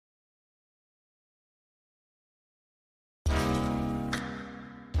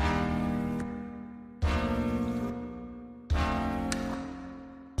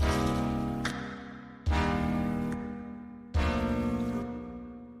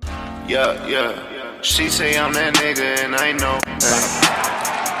Yeah. She say I'm that nigga and I know.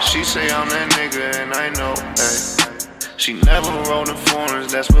 Ay. She say I'm that nigga and I know. Ay. She never rolled in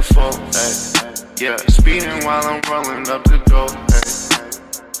foreigns, that's before. Ay. Yeah, speeding while I'm rolling up the door. Ay.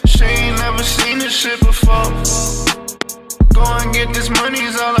 She ain't never seen this shit before. Go and get this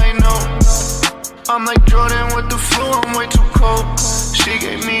money's all I know. I'm like Jordan with the flu, I'm way too cold. She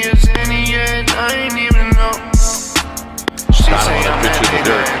gave me a Zenny, yeah, and I ain't even know. She say I'm that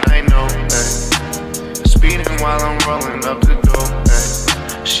nigga and I know. Ay. Speeding while I'm rolling up the door.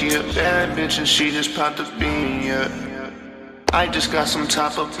 Ay. She a bad bitch and she just popped the bean, yeah. I just got some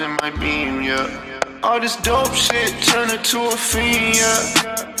top up in my beam, yeah. All this dope shit turned her to a fiend,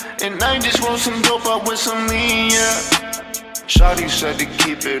 yeah. And I just roll some dope up with some lean, yeah. Shawty said to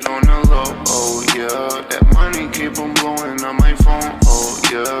keep it on the low, oh yeah. That money keep on blowing on my phone, oh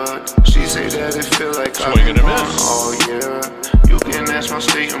yeah. She say that it feel like I'm on, oh yeah. You can ask my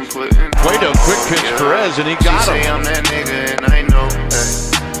state and put in Cueto, quick pitch Perez, and he got him. She say I'm that nigga and I know,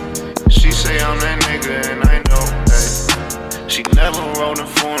 ay. She say I'm that nigga and I know, ay. She never rolled in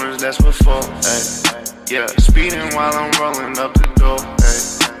foreigns, that's before, ay. Yeah, speeding while I'm rolling up the door,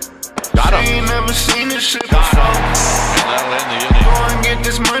 ay. Got him. She ain't never seen this shit before. Go and get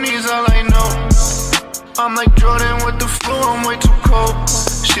this money's all I know. I'm like Jordan with the flu, I'm way too cold.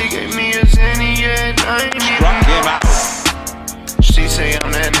 She gave me a Zenny, yeah, and I ain't even know. She say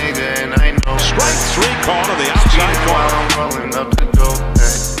I'm that nigga and I know. Strike three call to the outside corner. While I'm rolling up the door.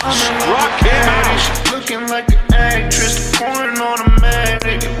 Struck him out. She looking like an actress, pouring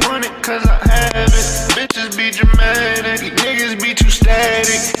automatic. Want it cause I have it. Bitches be dramatic, niggas be too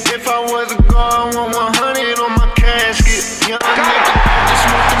static. If I was a god, I want 100 on my casket. Young nigga, I just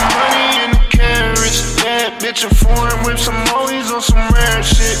want the money and the carriage. That bitch a foreign with some always on some rare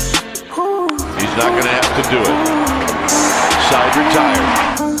shit. He's not gonna have to do it. Side retired.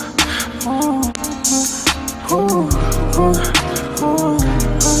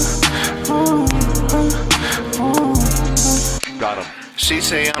 Got him. She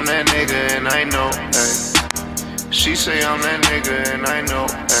say I'm that nigga and I know, ay. She say I'm that nigga and I know,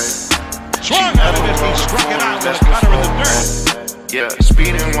 ay. Swung out of it, he struck it out with a cutter in the dirt. Yeah,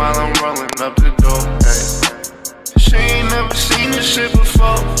 speeding while I'm rolling up the door, ay. She ain't never seen this shit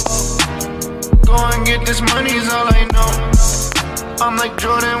before. Go and get this money's all I know. I'm like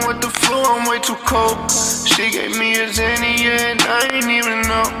Jordan with the flu, I'm way too cold. She gave me a Zenny, yeah, and I ain't even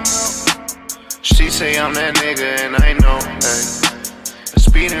know. She say I'm that nigga and I know, ay.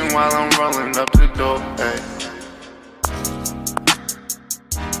 Speeding while I'm rolling up the door, ay.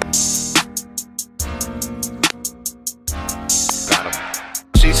 Got him.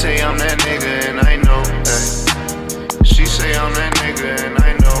 She say I'm that nigga and I know, ay. She say I'm that nigga and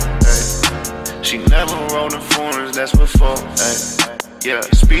I know, ay. She never rolled in foreigns, that's before, ay. Yeah,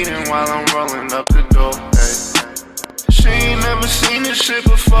 speeding while I'm rolling up the door, ay. She ain't never seen this shit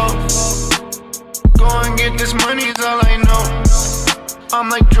before. Go and get this money's all I know. I'm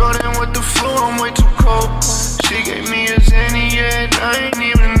like Jordan with the flu, I'm way too cold. She gave me a Zenny, yeah, and I ain't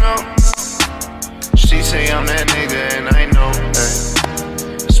even know. She say I'm that nigga and I know,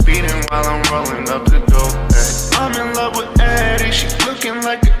 ay. Speeding while I'm rolling up the door, ay. I'm in love with Addie, she looking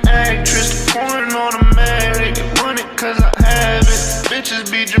like an actress, pouring automatic. Want it cause I have it. Bitches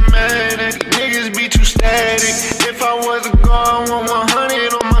be dramatic, niggas be too static. If I was a god, I want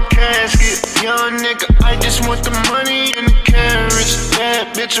 100 on my casket. Young nigga, I just want the money and the carriage.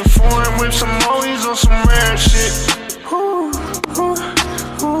 That bitch a foreign with some always on some rare shit.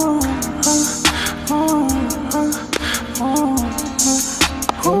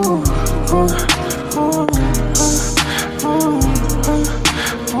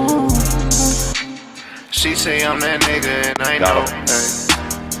 She say I'm that nigga and I know,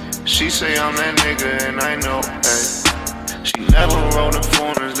 ay. She say I'm that nigga and I know, ay. She never rolled in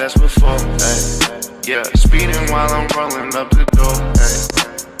foreigns, that's before, ay. Yeah, speeding while I'm rolling up the door, ay.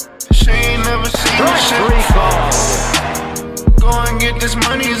 She ain't never seen this shit before. Go and get this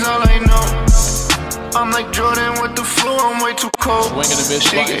money's all I know. I'm like Jordan with the flu, I'm way too cold. Swing and a miss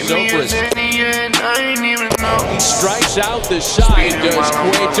she by gave me a Zenny, yeah, and I ain't even know. He strikes out the side, does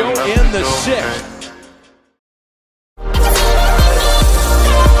Cueto in the sixth.